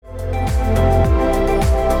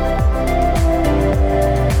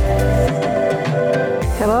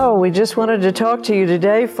we just wanted to talk to you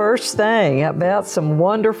today, first thing, about some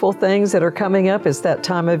wonderful things that are coming up. It's that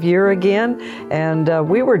time of year again, and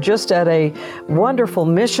we were just at a wonderful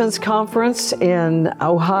missions conference in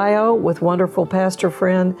Ohio with wonderful pastor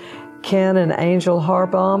friend Ken and Angel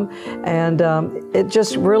Harbaum, and it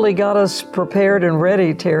just really got us prepared and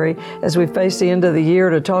ready, Terry, as we face the end of the year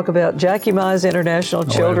to talk about Jackie Mize International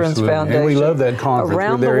Children's Foundation. And we love that conference.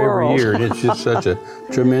 Around We're there the world. every year, and it's just such a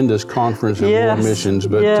tremendous conference of world missions.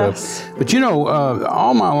 But you know,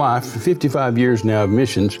 all my life, 55 years now of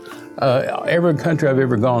missions, every country I've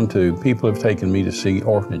ever gone to, people have taken me to see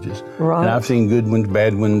orphanages. Right. And I've seen good ones,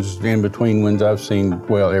 bad ones, in between ones. I've seen,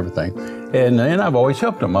 well, everything. And I've always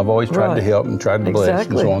helped them. I've always tried to help and tried to bless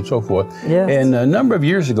and so on and so forth. Yes. And a number of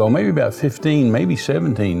years ago, maybe about 15, maybe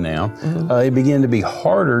 17 now, it began to be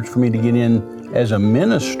harder for me to get in as a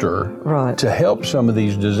minister to help some of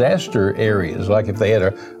these disaster areas, like if they had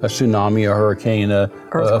a tsunami, a hurricane, a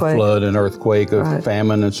flood, an earthquake, a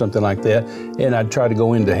famine, and something like that. And I'd try to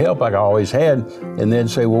go in to help like I always had, and they'd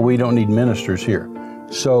say, well, we don't need ministers here.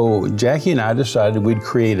 So Jackie and I decided we'd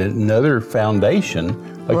create another foundation,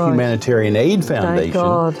 a humanitarian aid foundation,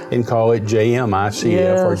 and call it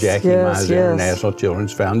JMICF, or Jackie Mize International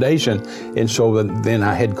Children's Foundation. And so then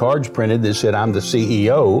I had cards printed that said I'm the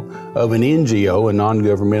CEO of an NGO, a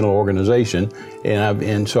non-governmental organization,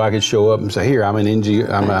 and so I could show up and say, here, I'm an NGO,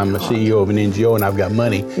 I'm a CEO of an NGO, and I've got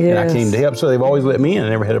money, and I came to help. So they've always let me in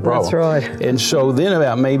and never had a problem. That's right. And so then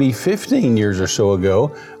about maybe 15 years or so ago,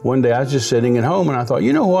 one day I was just sitting at home and I thought,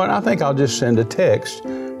 you know what, I think I'll just send a text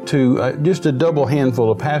to just a double handful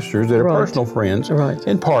of pastors that are personal friends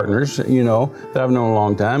and partners, you know, that I've known a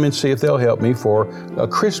long time, and see if they'll help me for a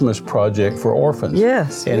Christmas project for orphans.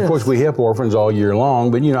 And of course we help orphans all year long,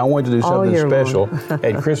 but you know, I wanted to do something special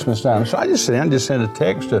at Christmas time. So I just sent a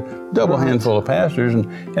text to a double handful of pastors,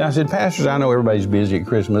 and I said, pastors, I know everybody's busy at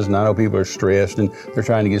Christmas, and I know people are stressed and they're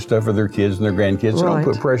trying to get stuff for their kids and their grandkids, so don't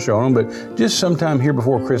put pressure on them, but just sometime here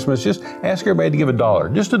before Christmas, just ask everybody to give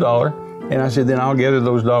 $1, just $1. And I said, then I'll gather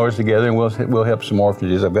those dollars together and we'll help some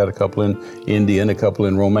orphanages. I've got a couple in India and a couple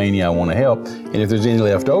in Romania I want to help. And if there's any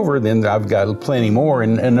left over, then I've got plenty more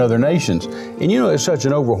in other nations. And you know, it's such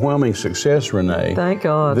an overwhelming success, Renee. Thank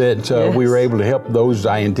God. That we were able to help those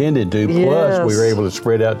I intended to. Plus, we were able to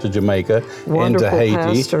spread out to Jamaica and to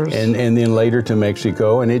Haiti and then later to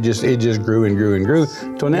Mexico. And it just grew and grew and grew.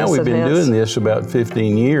 So now we've been doing this about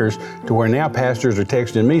 15 years to where now pastors are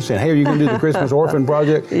texting me saying, hey, are you going to do the Christmas Orphan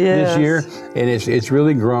Project this year? And it's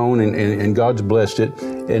really grown, and God's blessed it.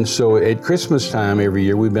 And so at Christmas time every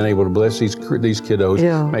year, we've been able to bless these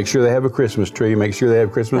kiddos, make sure they have a Christmas tree, make sure they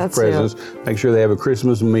have Christmas presents, make sure they have a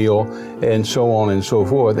Christmas meal, and so on and so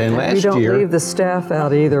forth. And last year, we don't leave the staff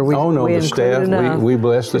out either. We the staff, we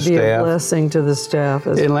bless the staff. To be a blessing to the staff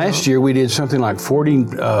as well. And last year we did something like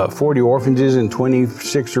 40 orphanages in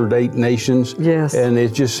 26 or 8 nations. And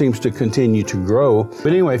it just seems to continue to grow. But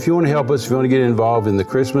anyway, if you want to help us, if you want to get involved in the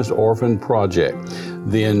Christmas Orphan Project,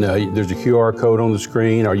 then there's a QR code on the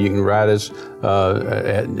screen, or you can write us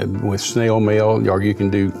with snail mail, or you can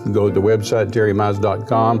go to the website,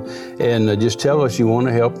 terrymize.com, and just tell us you want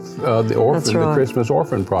to help the Christmas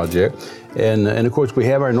Orphan Project. And of course, we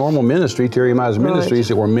have our normal ministry, Terry Mize Ministries,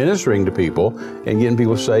 that we're ministering to people and getting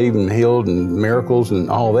people saved and healed and miracles and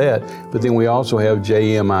all that. But then we also have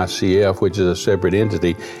JMICF, which is a separate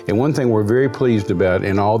entity. And one thing we're very pleased about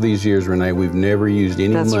in all these years, Renee, we've never used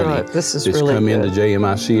any money that's come into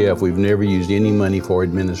JMICF. We've never used any money for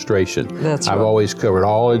administration. I've always covered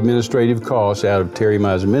all administrative costs out of Terry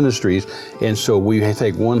Mize Ministries. And so we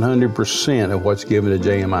take 100% of what's given to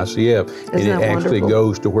JMICF, and it actually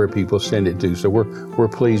goes to where people send it to. So we're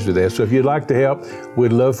pleased with that. So if you'd like to help,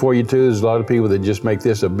 we'd love for you to. There's a lot of people that just make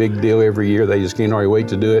this a big deal every year. They just can't hardly wait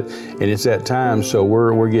to do it. And it's that time, so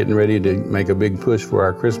we're getting ready to make a big push for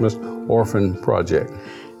our Christmas Orphan Project.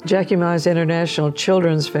 Jackie Mize International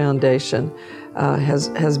Children's Foundation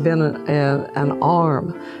has been an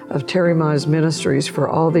arm of Terry Mize Ministries for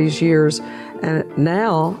all these years. And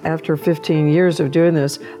now, after 15 years of doing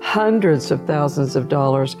this, hundreds of thousands of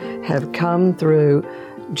dollars have come through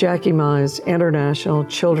Jackie Mize International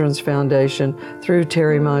Children's Foundation through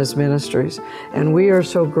Terry Mize Ministries. And we are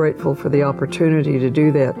so grateful for the opportunity to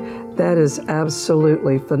do that. That is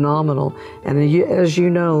absolutely phenomenal. And as you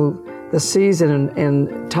know, the season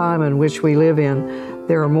and time in which we live in,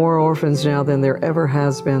 there are more orphans now than there ever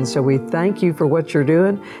has been. So we thank you for what you're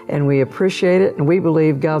doing, and we appreciate it, and we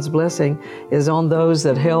believe God's blessing is on those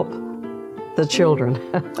that help the children.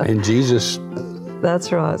 And Jesus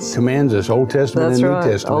That's right. Commands us, Old Testament That's and right.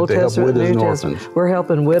 New Testament, Old to help Testament, widows New and Testament. orphans. We're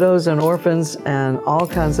helping widows and orphans and all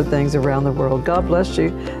kinds of things around the world. God bless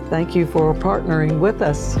you. Thank you for partnering with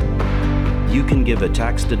us. You can give a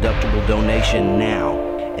tax-deductible donation now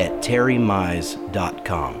at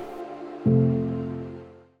terrymize.com.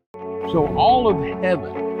 So all of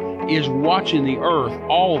heaven is watching the earth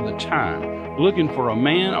all the time, looking for a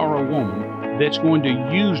man or a woman that's going to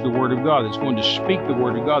use the Word of God, that's going to speak the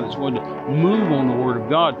Word of God, that's going to move on the Word of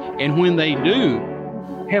God. And when they do,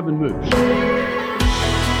 heaven moves.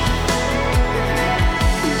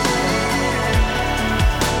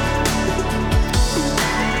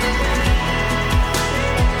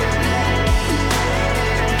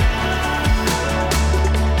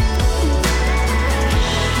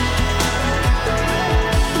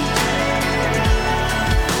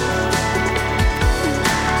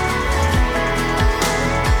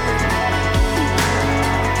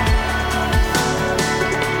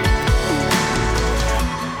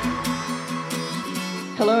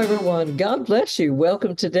 Hello, everyone. God bless you.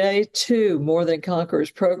 Welcome today to More Than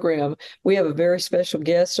Conquerors program. We have a very special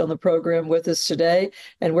guest on the program with us today,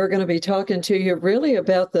 and we're going to be talking to you really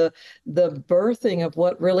about the birthing of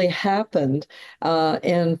what really happened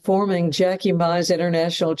in forming Jackie Mize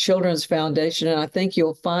International Children's Foundation. And I think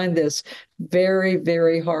you'll find this very,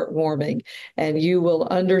 very heartwarming, and you will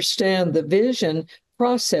understand the vision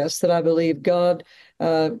process that I believe God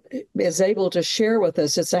is able to share with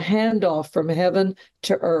us. It's a handoff from heaven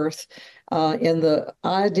to earth in the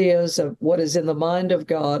ideas of what is in the mind of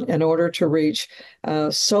God in order to reach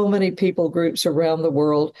so many people groups around the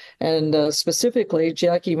world, and specifically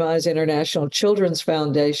Jackie Mize International Children's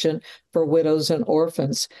Foundation for Widows and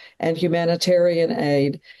Orphans and humanitarian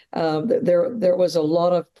aid. There was a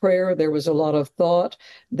lot of prayer, there was a lot of thought,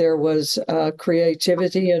 there was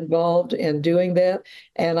creativity involved in doing that.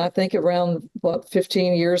 And I think around,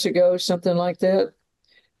 15 years ago, something like that,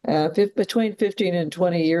 between 15 and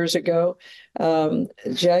 20 years ago,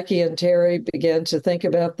 Jackie and Terry began to think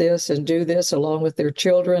about this and do this along with their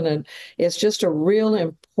children. And it's just a real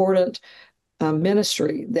important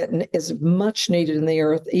ministry that is much needed in the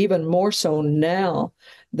earth, even more so now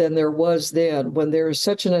than there was then, when there is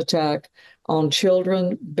such an attack on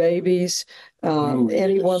children, babies,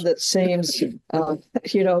 anyone that seems,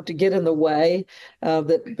 to get in the way,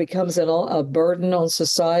 that becomes a burden on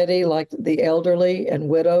society, like the elderly and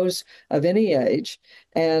widows of any age.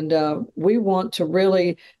 And we want to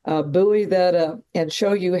really buoy that up and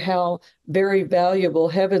show you how very valuable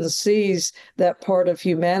heaven sees that part of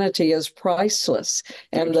humanity as priceless,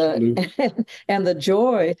 and the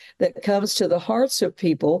joy that comes to the hearts of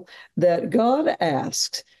people that God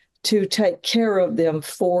asks to take care of them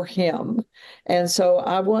for him. And so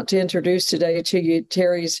I want to introduce today to you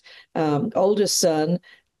Terry's oldest son,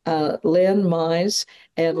 Len Mize.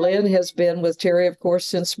 And Len has been with Terry, of course,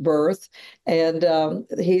 since birth. And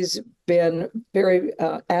he's been very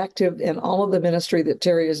active in all of the ministry that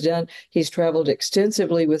Terry has done. He's traveled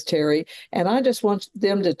extensively with Terry. And I just want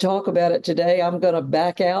them to talk about it today. I'm going to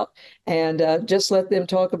back out and just let them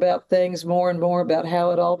talk about things more and more about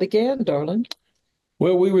how it all began, darling.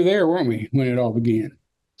 Well, we were there, weren't we, when it all began?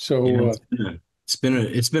 So it's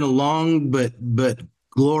been a long but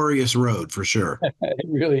glorious road for sure. It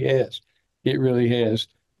really has. It really has.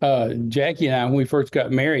 Jackie and I, when we first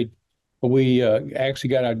got married, we actually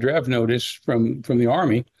got our draft notice from the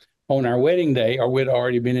Army on our wedding day. We'd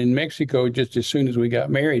already been in Mexico just as soon as we got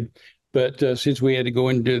married. But since we had to go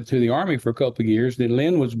into the Army for a couple of years, then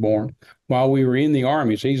Lynn was born while we were in the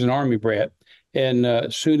Army. So he's an Army brat. And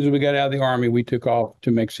as soon as we got out of the Army, we took off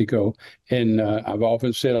to Mexico. And I've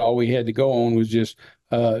often said all we had to go on was just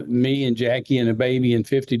me and Jackie and a baby and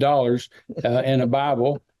 $50 and a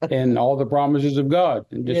Bible and all the promises of God,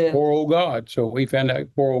 and just poor old God. So we found out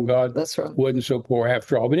poor old God wasn't so poor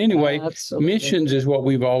after all. But anyway, missions is what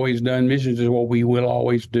we've always done. Missions is what we will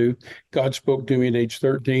always do. God spoke to me at age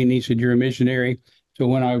 13. He said, "You're a missionary." So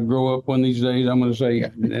when I grow up one of these days, I'm going to say,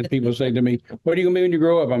 and people say to me, "What are you going to be when you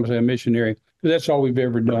grow up?" I'm going to say, "A missionary." Because that's all we've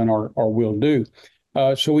ever done or will do.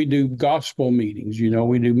 So we do gospel meetings,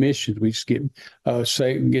 we do missions. We just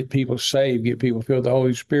get people saved, get people filled with the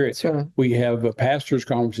Holy Spirit. Sure. We have pastors'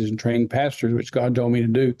 conferences and training pastors, which God told me to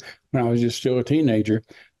do when I was just still a teenager.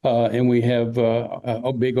 And we have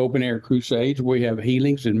a big open air crusades where we have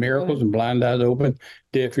healings and miracles and blind eyes open,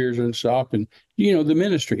 deaf ears unstopped, and the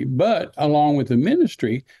ministry. But along with the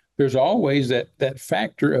ministry, there's always that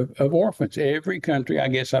factor of orphans. Every country I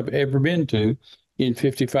guess I've ever been to, in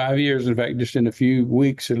 55 years. In fact, just in a few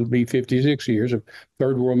weeks, it'll be 56 years of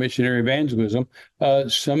third world missionary evangelism.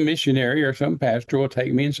 Some missionary or some pastor will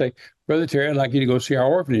take me and say, Brother Terry, I'd like you to go see our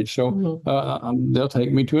orphanage. So they'll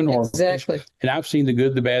take me to an orphanage. Exactly. And I've seen the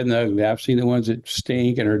good, the bad, and the ugly. I've seen the ones that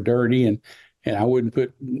stink and are dirty, and I wouldn't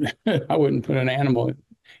put I wouldn't put an animal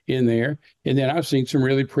in there. And then I've seen some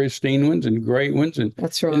really pristine ones and great ones, and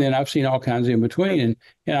that's right. And then I've seen all kinds in between.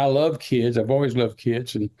 And I love kids. I've always loved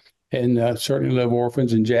kids, and certainly love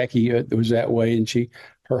orphans. And Jackie was that way, and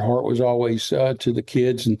her heart was always to the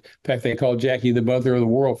kids. And in fact, they called Jackie the mother of the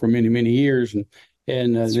world for many, many years.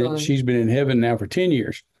 And right. She's been in heaven now for 10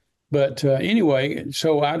 years. But anyway,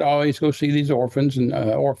 so I'd always go see these orphans and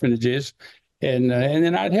orphanages, and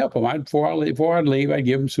then I'd help them. Before I'd leave, I'd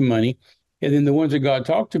give them some money. And then the ones that God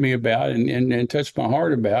talked to me about and touched my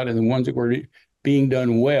heart about, and the ones that were being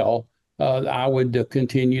done well, I would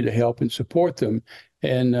continue to help and support them.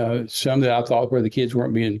 And some that I thought where the kids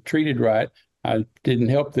weren't being treated right, I didn't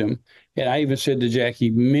help them. And I even said to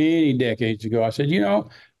Jackie many decades ago, I said,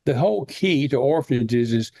 the whole key to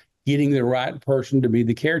orphanages is getting the right person to be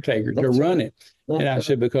the caretaker, to run it. And I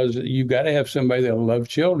said, because you've got to have somebody that'll love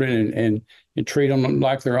children and treat them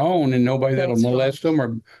like their own, and nobody that'll molest them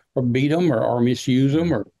or beat them or misuse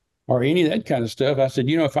them or any of that kind of stuff. I said,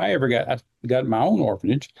 if I ever got my own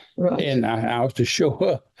orphanage, and I was to show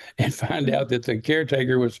up and find out that the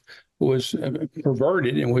caretaker was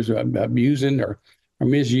perverted and was abusing or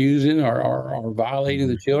misusing or violating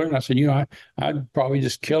the children, I said, I'd probably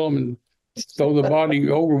just kill them and throw the body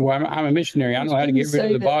over. Well, I'm a missionary. I know how to get rid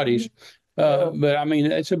of the bodies. But I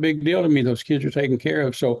mean, it's a big deal to me. Those kids are taken care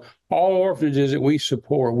of. So all orphanages that we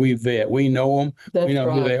support, we vet. We know them. We know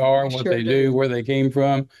who they are, what they do, where they came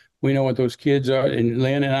from. We know what those kids are. And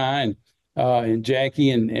Lynn and I and Jackie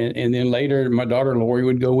and then later my daughter Lori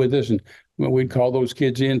would go with us, and we'd call those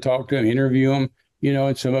kids in, talk to them, interview them.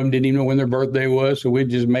 And some of them didn't even know when their birthday was, so we'd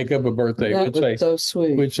just make up a birthday. That was so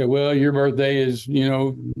sweet. We'd say, well, your birthday is,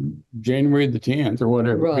 January the 10th or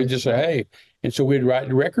whatever. Right. We'd just say, hey. And so we'd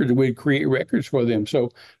write records, we'd create records for them.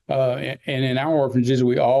 So, and in our orphanages,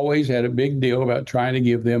 we always had a big deal about trying to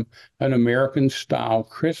give them an American-style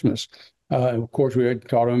Christmas. Of course, we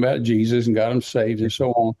taught them about Jesus and got them saved and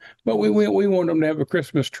so on. But we want them to have a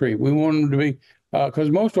Christmas tree. We want them to be,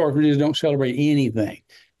 because most orphanages don't celebrate anything.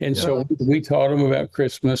 And so we taught them about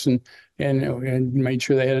Christmas and made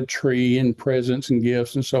sure they had a tree and presents and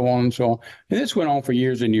gifts and so on and so on. And this went on for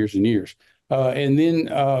years and years and years. And then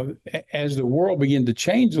as the world began to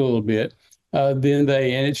change a little bit, and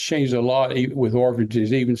it's changed a lot with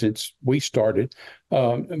orphanages even since we started,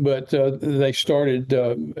 but they started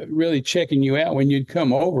really checking you out when you'd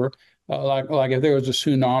come over, like if there was a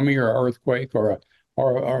tsunami or an earthquake or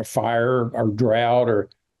a fire or drought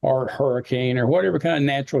or hurricane or whatever kind of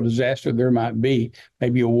natural disaster there might be,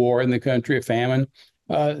 maybe a war in the country, a famine.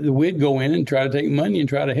 We'd go in and try to take money and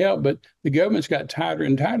try to help, but the government's got tighter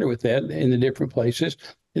and tighter with that in the different places.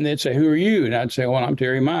 And they'd say, who are you? And I'd say, well, I'm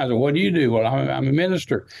Terry Mize. Well, what do you do? Well, I'm a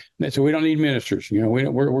minister. And they said, we don't need ministers.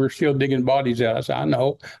 We're still digging bodies out. I said, I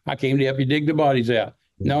know. I came to help you dig the bodies out.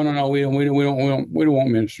 No, we don't want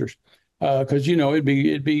ministers. Because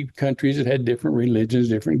it'd be countries that had different religions,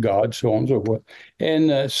 different gods, so on and so forth.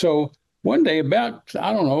 And so one day, about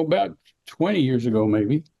 20 years ago,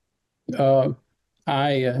 maybe,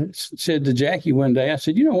 I said to Jackie one day, I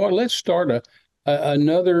said, you know what? Let's start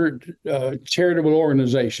another charitable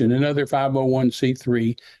organization, another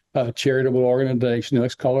 501c3 charitable organization.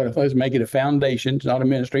 Let's make it a foundation. It's not a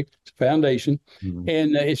ministry; it's a foundation,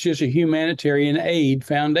 and it's just a humanitarian aid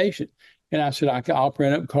foundation. And I said, I'll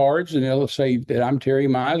print up cards and it'll say that I'm Terry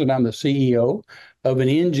Mize and I'm the CEO of an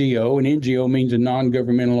NGO. An NGO means a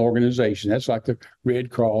non-governmental organization. That's like the Red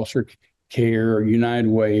Cross or CARE or United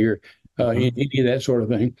Way or any of that sort of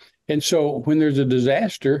thing. And so when there's a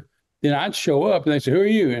disaster, then I'd show up and they say, who are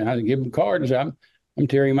you? And I'd give them cards. I'm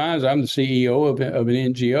Terry Mize. I'm the CEO of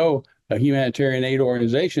an NGO, a humanitarian aid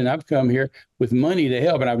organization. I've come here with money to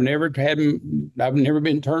help. And I've never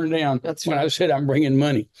been turned down when I said I'm bringing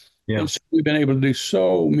money. Yeah. And so we've been able to do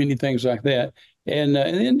so many things like that. And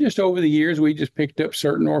then just over the years, we just picked up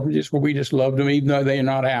certain orphanages where we just loved them, even though they are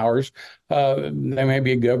not ours. They may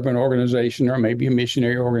be a government organization or maybe a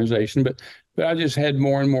missionary organization, but I just had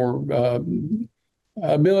more and more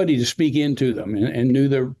ability to speak into them and knew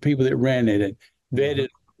the people that ran it and vetted.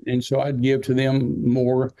 And so I'd give to them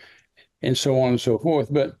more and so on and so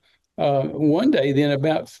forth. But one day then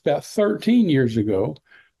about 13 years ago,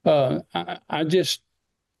 I just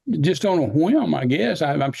on a whim, I guess.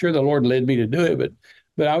 I'm sure the Lord led me to do it,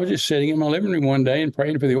 but I was just sitting in my living room one day and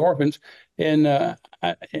praying for the orphans, and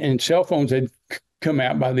cell phones had come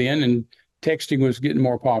out by then, and texting was getting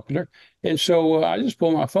more popular. And so I just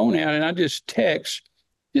pulled my phone out and I just text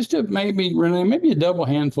just to maybe a double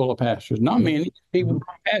handful of pastors, not many people,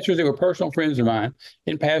 pastors that were personal friends of mine,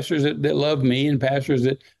 and pastors that loved me, and pastors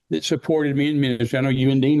that supported me in ministry. I know you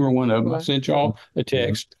and Dean were one of them. I sent y'all a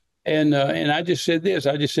text. And I just said this.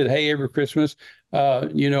 I just said, hey, every Christmas,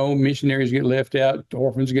 missionaries get left out,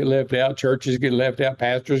 orphans get left out, churches get left out,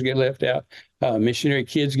 pastors get left out, missionary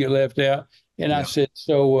kids get left out. And I said,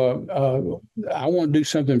 so I want to do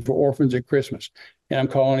something for orphans at Christmas. And I'm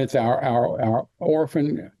calling it our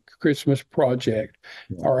Orphan Christmas Project,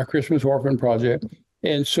 or our Christmas Orphan Project.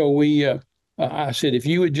 And so I said, if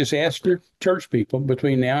you would just ask your church people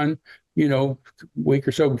between now and, a week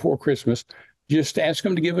or so before Christmas, just ask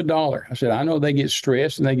them to give $1. I said, I know they get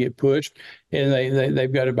stressed and they get pushed, and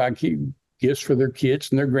they've got to buy gifts for their kids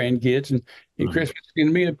and their grandkids, and Christmas is going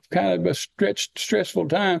to be a kind of a stressful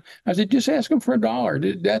time. I said, just ask them for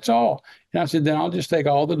 $1. That's all. And I said, then I'll just take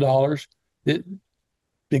all the dollars that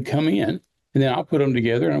come in, and then I'll put them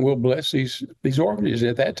together, and we'll bless these orphanages.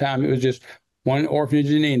 At that time, it was just one orphanage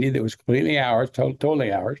in India that was completely ours,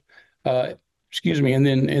 totally ours. And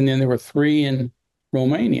then there were 3 in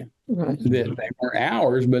Romania. Right. That they weren't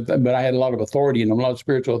ours, but I had a lot of authority and a lot of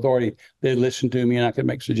spiritual authority. They listened to me, and I could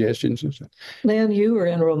make suggestions and stuff. Nan, you were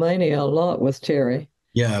in Romania a lot with Terry.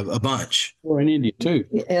 Yeah, a bunch. Or in India too.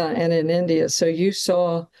 Yeah, and in India. So you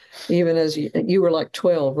saw, even as you were like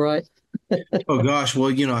 12, right? Oh gosh,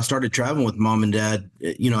 well, I started traveling with mom and dad.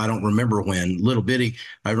 I don't remember when, little bitty.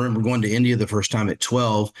 I remember going to India the first time at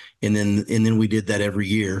 12, and then we did that every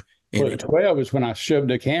year. And at 12 is when I shoved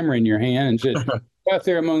a camera in your hand and said, "Go out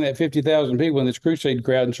there among that 50,000 people in this crusade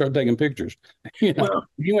crowd and start taking pictures."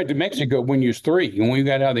 You went to Mexico when you was 3, and when you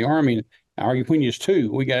got out of the army. When you was 2,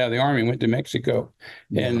 we got out of the army and went to Mexico,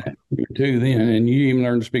 and you were 2 then, and you even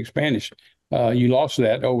learned to speak Spanish. You lost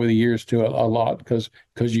that over the years to a lot because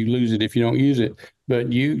you lose it if you don't use it.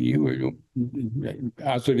 But you were.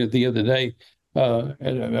 I was looking at the other day at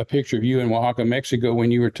a picture of you in Oaxaca, Mexico, when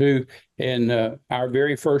you were 2, and our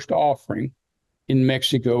very first offering in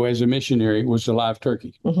Mexico as a missionary was a live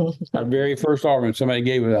turkey. Mm-hmm. Our very first offering, somebody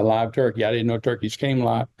gave us a live turkey. I didn't know turkeys came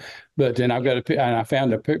live, but then I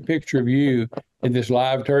found a picture of you in this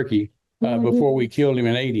live turkey before we killed him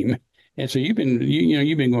and ate him. And so you've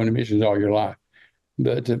been going to missions all your life,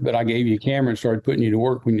 but I gave you a camera and started putting you to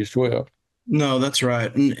work when you was 12. No, that's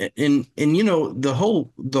right. And the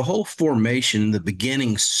whole formation, the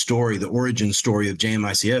beginning story, the origin story of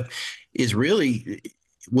JMICF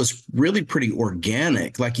was really pretty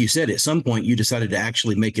organic. Like you said, at some point you decided to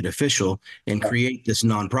actually make it official and create this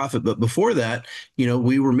nonprofit. But before that,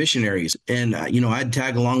 we were missionaries, and I'd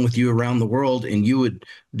tag along with you around the world, and you would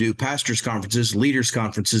do pastors' conferences, leaders'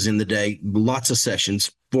 conferences in the day, lots of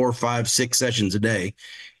sessions, 4, 5, 6 sessions a day,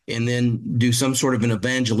 and then do some sort of an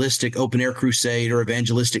evangelistic open air crusade or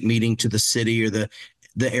evangelistic meeting to the city or the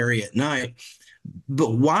area at night.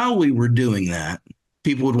 But while we were doing that,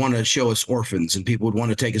 people would want to show us orphans, and people would want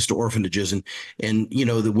to take us to orphanages, and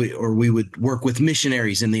we would work with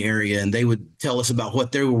missionaries in the area, and they would tell us about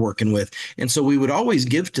what they were working with. And so we would always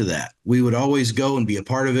give to that. We would always go and be a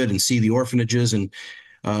part of it and see the orphanages, and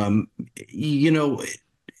and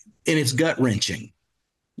it's gut-wrenching.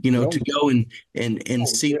 To go and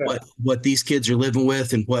see what these kids are living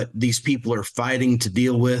with and what these people are fighting to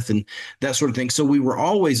deal with and that sort of thing. So we were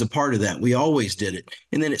always a part of that. We always did it.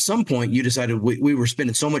 And then at some point you decided we were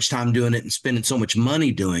spending so much time doing it and spending so much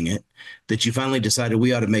money doing it that you finally decided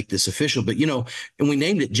we ought to make this official. But, and we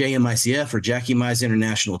named it JMICF, or Jackie Mize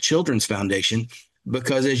International Children's Foundation,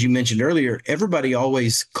 because as you mentioned earlier, everybody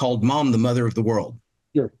always called mom the mother of the world.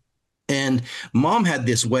 Sure. And mom had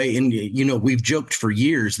this way, and we've joked for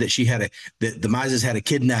years that the Mizes had a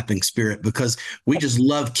kidnapping spirit, because we just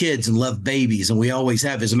love kids and love babies, and we always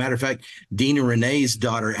have. As a matter of fact, Dina Renee's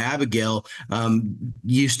daughter Abigail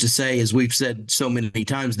used to say, as we've said so many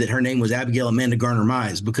times, that her name was Abigail Amanda Garner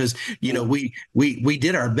Mize, because we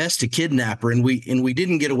did our best to kidnap her, and we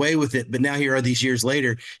didn't get away with it. But now here are these years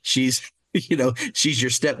later, she's your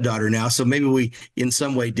stepdaughter now. So maybe we in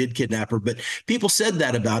some way did kidnap her, but people said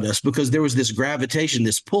that about us because there was this gravitation,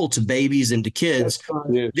 this pull to babies and to kids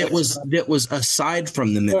that was aside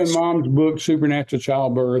from the ministry. Mom's book, Supernatural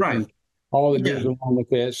Childbirth, right, and all that goes along with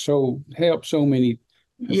that. So help so many.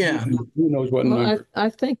 Yeah. Who knows what? Well, I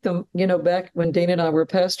think back when Dean and I were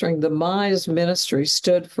pastoring, the Mize ministry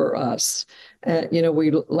stood for us.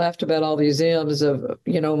 We laughed about all these M's of,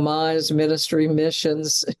 Mize ministry,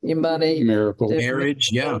 missions, money, miracle,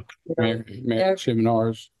 marriage, marriage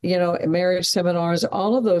seminars, marriage seminars,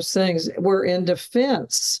 all of those things were in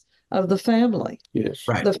defense of the family. Yes.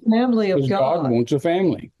 Right. The family of Because God wants a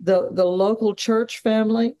family. The local church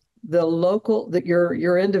family,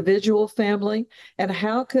 your individual family. And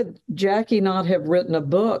how could Jackie not have written a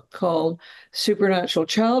book called Supernatural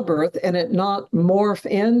Childbirth and it not morph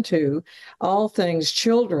into all things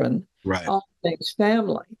children, Right. all things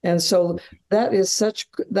family? And so that is such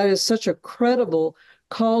a credible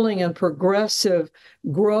calling and progressive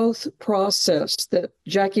growth process that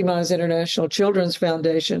Jackie Mize International Children's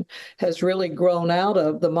Foundation has really grown out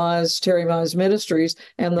of the Terry Mize Ministries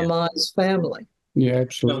and the Mize family. Yeah,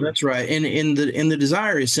 absolutely. No, that's right. And the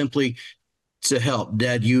desire is simply to help.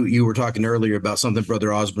 Dad, you were talking earlier about something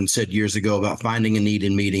Brother Osborne said years ago about finding a need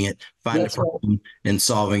and meeting it, finding a problem and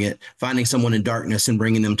solving it, finding someone in darkness and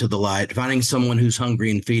bringing them to the light, finding someone who's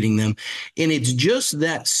hungry and feeding them. And it's just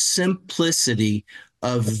that simplicity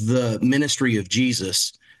of the ministry of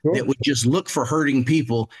Jesus that would just look for hurting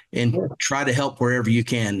people and try to help wherever you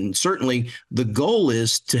can. And certainly the goal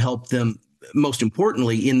is to help them, most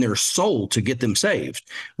importantly, in their soul, to get them saved.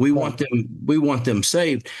 We want them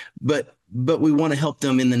saved, but we want to help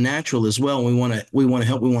them in the natural as well. We want to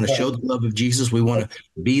help. We want to show the love of Jesus. We want to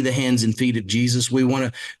be the hands and feet of Jesus. We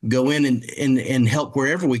want to go in and help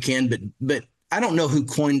wherever we can. But I don't know who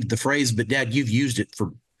coined the phrase, but Dad, you've used it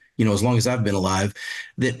for, as long as I've been alive,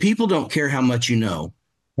 that people don't care how much you know.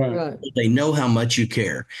 Right. They know how much you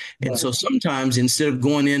care. And so sometimes instead of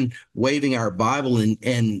going in waving our Bible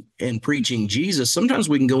and preaching Jesus, sometimes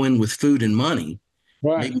we can go in with food and money,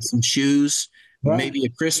 maybe some shoes, maybe a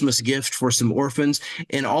Christmas gift for some orphans.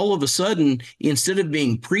 And all of a sudden, instead of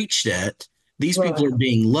being preached at, these people are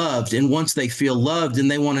being loved. And once they feel loved, then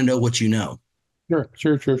they want to know what you know.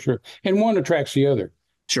 Sure. And one attracts the other.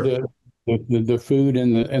 Sure. The food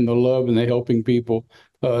and the love and the helping people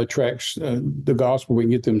attracts the gospel. We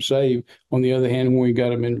can get them saved. On the other hand, when we got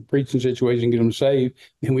them in a preaching situation, get them saved,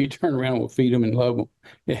 then we turn around and we'll feed them and love them.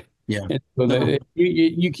 Yeah. And so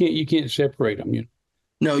you can't separate them.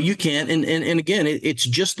 No, you can't. And again, it's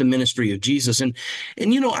just the ministry of Jesus. And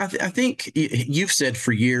I think you've said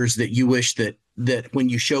for years that you wish that when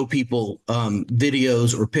you show people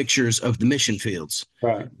videos or pictures of the mission fields,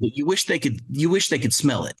 right, you wish they could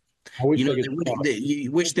smell it. I wish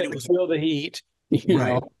you wish that it was feel the heat.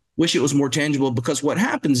 Right. Wish it was more tangible, because what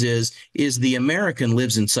happens is the American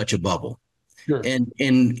lives in such a bubble. Sure. And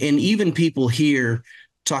even people here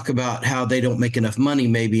talk about how they don't make enough money,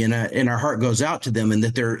 maybe, and our heart goes out to them and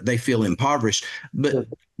that they feel impoverished.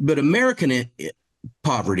 But American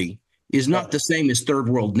poverty is not the same as third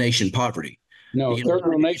world nation poverty. No, third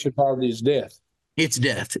world nation poverty is death. It's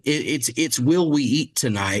death. It's will we eat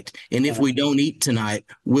tonight? And if we don't eat tonight,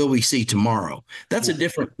 will we see tomorrow? That's a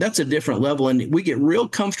different level. And we get real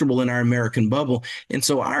comfortable in our American bubble. And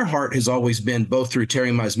so our heart has always been, both through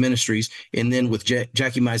Terry Mize Ministries and then with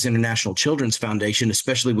Jackie Mize International Children's Foundation,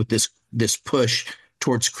 especially with this push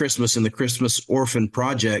towards Christmas and the Christmas Orphan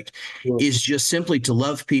Project, is just simply to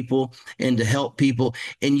love people and to help people.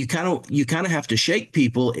 And you kind of have to shake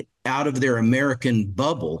people out of their American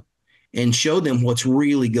bubble and show them what's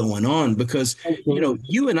really going on, because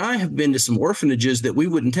you and I have been to some orphanages that we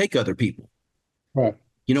wouldn't take other people. Right.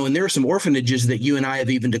 And there are some orphanages that you and I have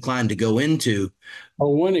even declined to go into. Oh,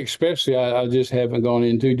 one especially I just haven't gone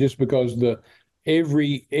into, just because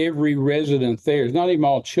every resident there, it's not even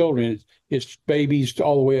all children, it's babies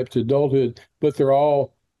all the way up to adulthood, but they're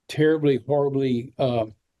all terribly, horribly,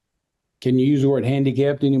 can you use the word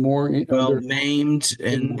handicapped anymore? Well, maimed,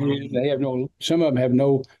 and they have some of them have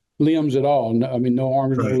no limbs at all. No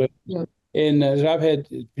arms, no legs. Yeah. And I've had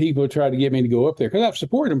people try to get me to go up there because I've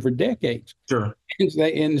supported them for decades. Sure.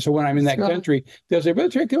 And so when I'm in that country, they'll say,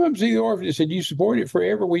 "Brother Trey, come up and see the orphanage." I said, "You support it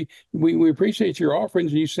forever. We appreciate your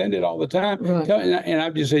offerings, and you send it all the time." Right. And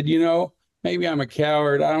I've just said, maybe I'm a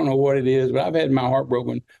coward. I don't know what it is, but I've had my heart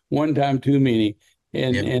broken one time too many.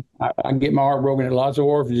 And I get my heart broken at lots of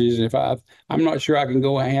orphanages. And I'm not sure I can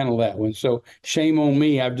go and handle that one. So shame on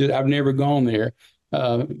me. I've never gone there.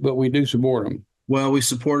 But we do support them. Well, we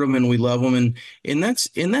support them and we love them, and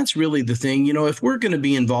that's really the thing. If we're going to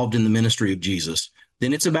be involved in the ministry of Jesus,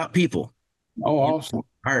 then it's about people. Oh, awesome!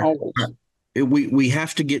 We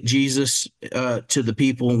have to get Jesus to the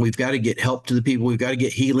people, and we've got to get help to the people. We've got to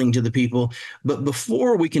get healing to the people. But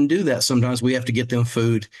before we can do that, sometimes we have to get them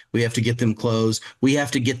food. We have to get them clothes. We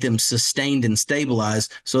have to get them sustained and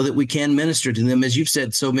stabilized so that we can minister to them. As you've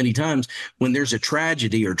said so many times, when there's a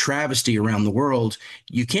tragedy or travesty around the world,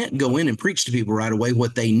 you can't go in and preach to people right away.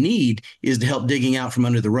 What they need is to help digging out from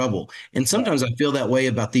under the rubble. And sometimes I feel that way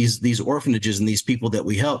about these orphanages and these people that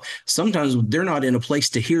we help. Sometimes they're not in a place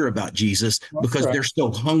to hear about Jesus, because they're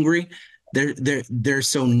so hungry they're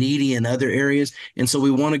so needy in other areas, and so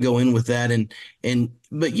we want to go in with that.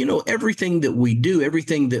 But everything that we do,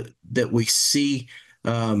 everything that we see,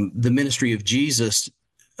 the ministry of Jesus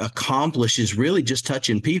accomplish is really just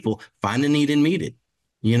touching people, find a need and meet it.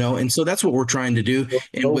 And so that's what we're trying to do.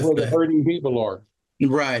 And Go with where the hurting people are.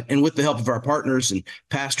 Right. And with the help of our partners and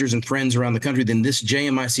pastors and friends around the country, then this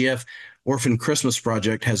JMICF Orphan Christmas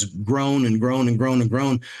Project has grown and grown and grown and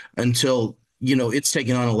grown until, it's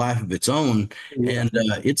taken on a life of its own. Yeah. And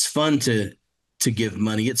it's fun to give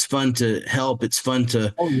money. It's fun to help. It's fun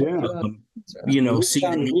to, see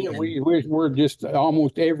the need. We're just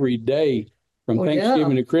almost every day from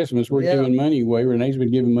Thanksgiving to Christmas, we're giving money away. Renee's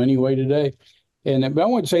been giving money away today. But I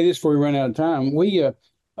want to say this before we run out of time.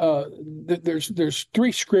 There's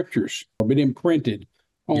 3 scriptures that have been imprinted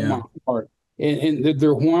on my heart, and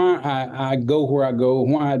they're why I go where I go,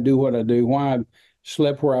 why I do what I do, why I've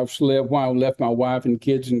slept where I've slept, why I left my wife and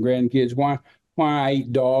kids and grandkids, why I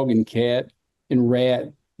eat dog and cat and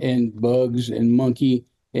rat and bugs and monkey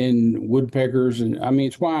and woodpeckers, and I mean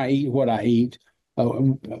it's why I eat what I eat.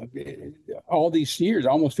 All these years,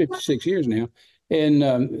 almost 56 years now. And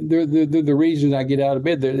they're the reasons I get out of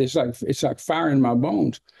bed. It's like fire in my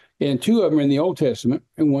bones. And 2 of them are in the Old Testament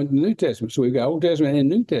and 1 in the New Testament. So we've got Old Testament and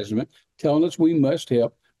New Testament telling us we must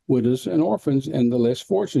help widows and orphans and the less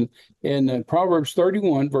fortunate. And Proverbs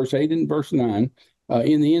 31, verse 8 and verse 9,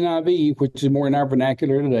 in the NIV, which is more in our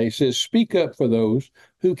vernacular today, says, "Speak up for those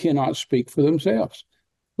who cannot speak for themselves."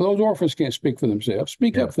 Well, those orphans can't speak for themselves.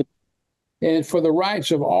 Speak up for them. And for the rights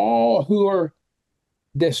of all who are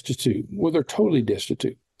destitute, well, they're totally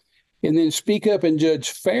destitute. And then speak up and judge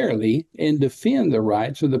fairly and defend the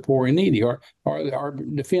rights of the poor and needy, or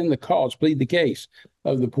defend the cause, plead the case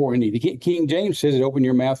of the poor and needy. King James says it, open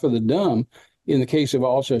your mouth for the dumb in the case of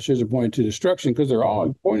all such as appointed to destruction, because they're all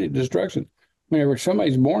appointed to destruction. Whenever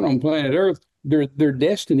somebody's born on planet Earth, their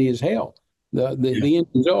destiny is hell. The end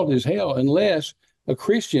result is hell, unless a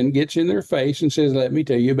Christian gets in their face and says, "Let me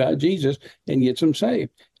tell you about Jesus," and gets them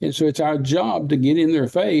saved. And so it's our job to get in their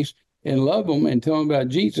face and love them and tell them about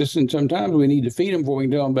Jesus. And sometimes we need to feed them before we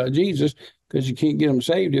can tell them about Jesus, because you can't get them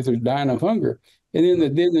saved if they're dying of hunger. And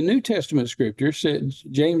then the New Testament scripture says,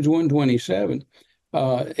 James 1:27,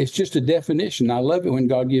 it's just a definition. I love it when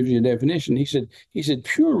God gives you a definition. He said,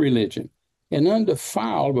 pure religion and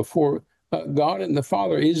undefiled before God and the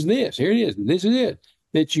Father is this. Here it is. This is it.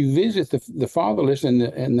 That you visit the fatherless and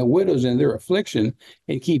the widows in their affliction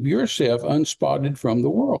and keep yourself unspotted from the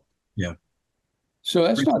world. Yeah. So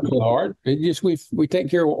that's not too hard. It just we take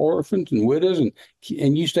care of orphans and widows, and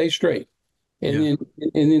you stay straight. And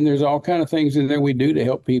then there's all kind of things in there we do to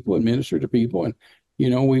help people and minister to people. And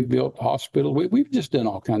we've built hospitals. We've just done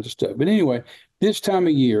all kinds of stuff. But anyway, this time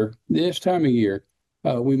of year,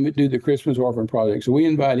 we do the Christmas Orphan Project. So we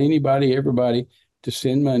invite anybody, everybody, to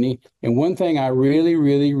send money. And one thing I really,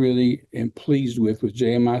 really, really am pleased with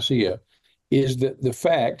JMICF is the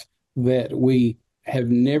fact that we have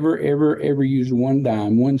never, ever, ever used 1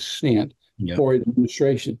 dime, 1 cent for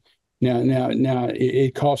administration. Now,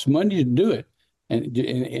 it costs money to do it, and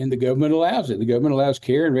the government allows it. The government allows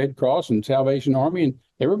CARE and Red Cross and Salvation Army and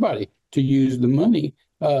everybody to use the money,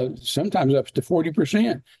 sometimes up to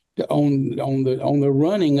 40%. On the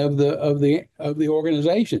running of the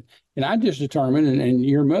organization. And I just determined, and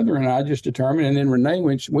your mother and I just determined, and then Renee,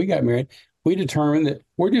 when we got married, we determined that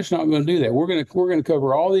we're just not going to do that. We're going to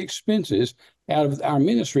cover all the expenses out of our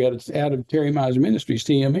ministry, out of Terry Mize Ministries,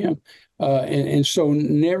 TMM, and so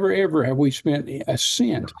never ever have we spent a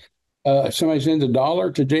cent. Somebody sends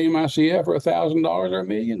 $1 to JMICF, or $1,000 or $1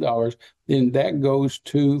 million, then that goes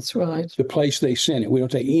to the place they sent it. We don't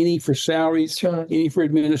take any for salaries, any for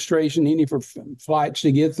administration, any for flights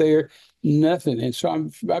to get there, nothing. And so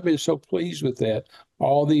I've been so pleased with that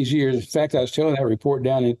all these years. In fact, I was telling that report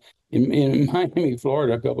down in Miami,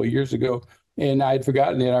 Florida, a couple of years ago, and I had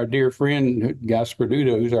forgotten that our dear friend, Gus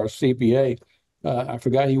Perduto, who's our CPA, I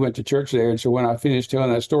forgot he went to church there. And so when I finished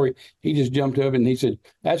telling that story, he just jumped up and he said,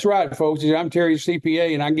 "That's right, folks. He said, I'm Terry's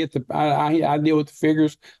CPA, and I get I deal with the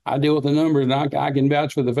figures, I deal with the numbers, and I can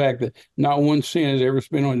vouch for the fact that not 1 cent is ever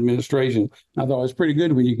spent on administration." I thought it's pretty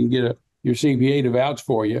good when you can get your CPA to vouch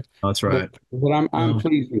for you. That's right. But I'm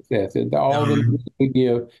pleased with that all the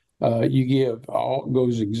money you give all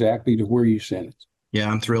goes exactly to where you sent it. Yeah,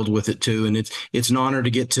 I'm thrilled with it too, and it's an honor to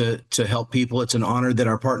get to help people. It's an honor that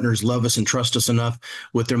our partners love us and trust us enough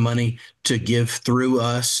with their money to give through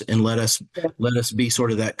us and let us be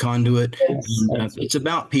sort of that conduit. And, it's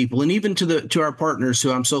about people, and even to our partners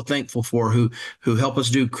who I'm so thankful for, who help us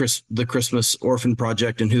do the Christmas Orphan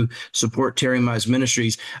Project and who support Terry Mize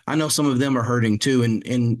Ministries. I know some of them are hurting too, and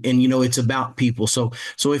it's about people. So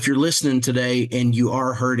if you're listening today and you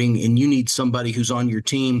are hurting and you need somebody who's on your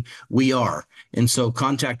team, we are. And so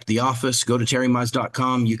contact the office, go to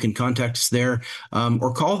terrymize.com. You can contact us there,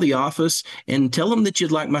 or call the office and tell them that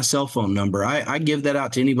you'd like my cell phone number. I give that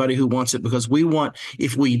out to anybody who wants it, because we want,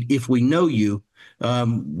 if we know you,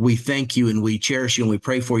 we thank you and we cherish you and we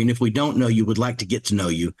pray for you. And if we don't know you, would like to get to know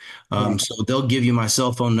you. So they'll give you my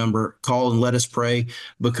cell phone number, call and let us pray,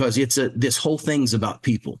 because this whole thing's about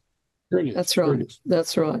people. That's right.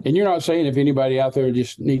 That's right. And you're not saying if anybody out there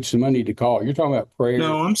just needs some money to call. You're talking about prayer.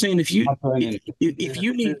 No, I'm saying if you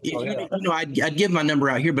need, I'd give my number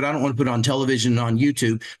out here, but I don't want to put it on television and on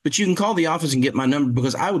YouTube. But you can call the office and get my number,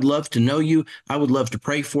 because I would love to know you. I would love to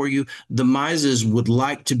pray for you. The Mizes would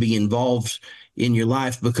like to be involved in your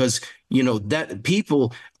life, because that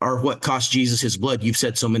people are what cost Jesus his blood. You've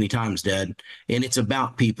said so many times, Dad, and it's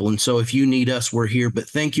about people. And so if you need us, we're here. But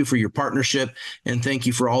thank you for your partnership, and thank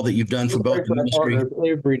you for all that you've done for both the ministry.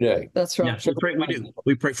 Every day. That's right. Yeah, we do.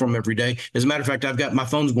 We pray for them every day. As a matter of fact, I've got my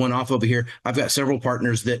phone's going off over here. I've got several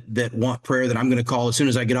partners that want prayer that I'm going to call as soon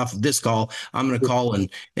as I get off of this call. I'm going to call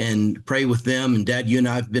and pray with them. And Dad, you and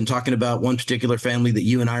I have been talking about one particular family that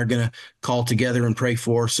you and I are going to call together and pray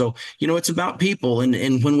for. So it's about people,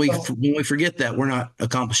 and when we forget that, we're not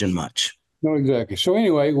accomplishing much. No, exactly. So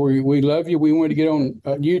anyway, we love you. We wanted to get on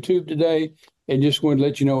YouTube today and just wanted to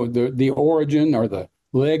let you know the origin or the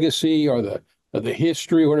legacy or the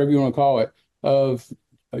history, whatever you want to call it, of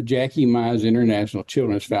Jackie Mize International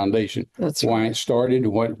Children's Foundation. That's why right. It started,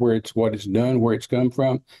 what it's done, where it's come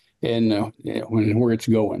from, and where it's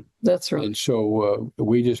going. That's right. And so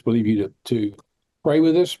we just believe you to pray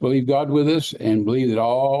with us, believe God with us, and believe that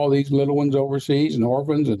all these little ones overseas and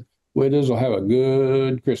orphans and widows will have a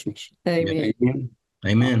good Christmas. Amen. Amen.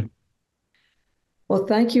 Amen. Well,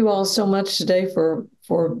 thank you all so much today for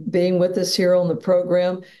being with us here on the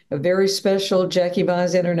program. A very special Jackie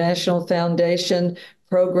Mize International Foundation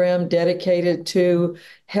program dedicated to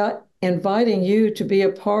inviting you to be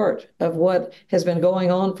a part of what has been going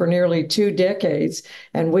on for nearly 2 decades.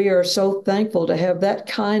 And we are so thankful to have that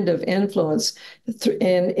kind of influence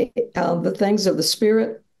in the things of the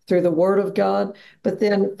Spirit through the Word of God, but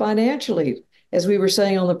then financially, as we were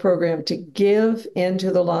saying on the program, to give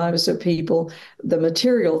into the lives of people, the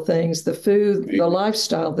material things, the food, the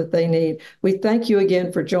lifestyle that they need. We thank you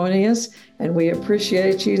again for joining us, and we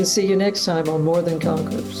appreciate you, and see you next time on More Than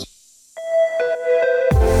Conquerors.